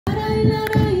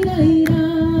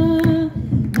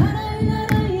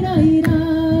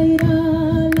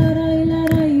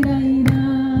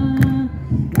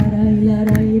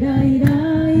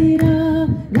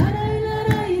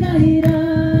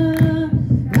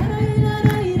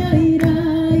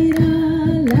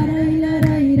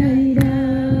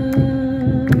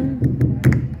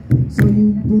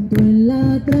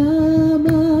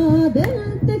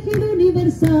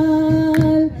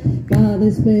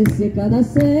Cada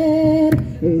ser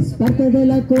es parte de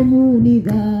la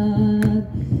comunidad.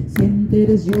 Siente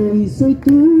eres yo y soy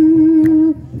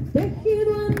tú,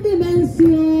 tejido en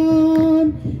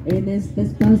dimensión. En este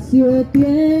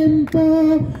espacio-tiempo,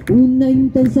 una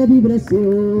intensa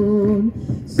vibración.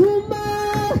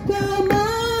 Suma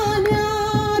camaña,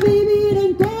 vivir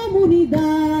en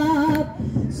comunidad.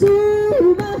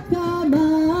 Suma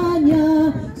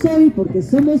camaña, soy porque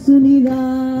somos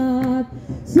unidad.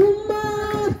 Suma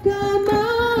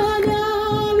camaña,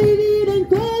 vivir en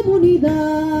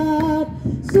comunidad.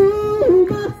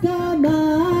 Suma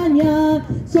camaña,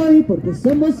 soy porque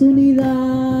somos unidad.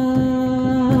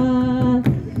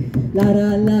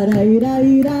 Lara, lara, ira,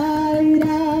 ira,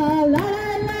 ira,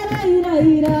 lara, lara, ira,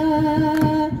 ira,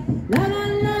 lara,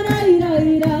 lara, ira,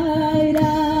 ira, ira,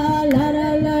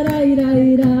 lara, lara, ira,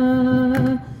 ira,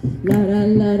 lara,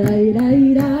 lara, ira,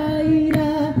 ira,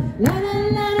 ira, lara,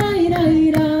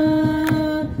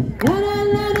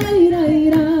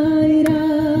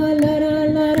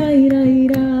 lara, ira,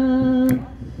 ira.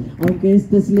 Aunque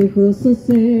estés lejos o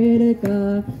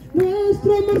cerca,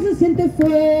 nuestro amor se siente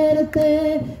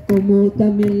fuerte, como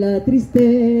también la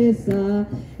tristeza,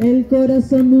 el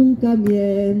corazón nunca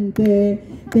miente.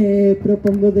 Te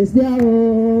propongo desde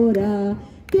ahora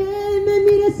que me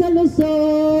mires a los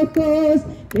ojos,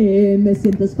 que me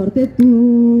sientas parte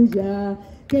tuya,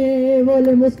 que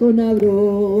volemos con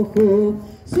abrojo.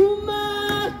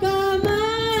 Suma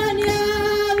camaña,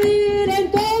 vivir en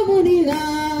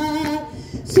comunidad.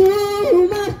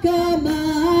 Suma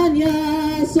camaña,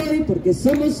 soy porque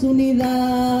somos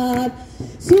unidad.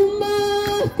 Suma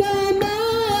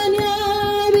camaña,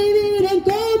 vivir en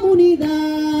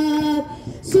comunidad.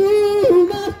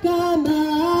 Suma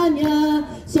camaña,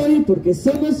 soy porque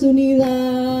somos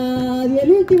unidad. Y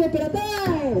el último para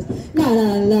atrás. La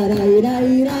la la la ira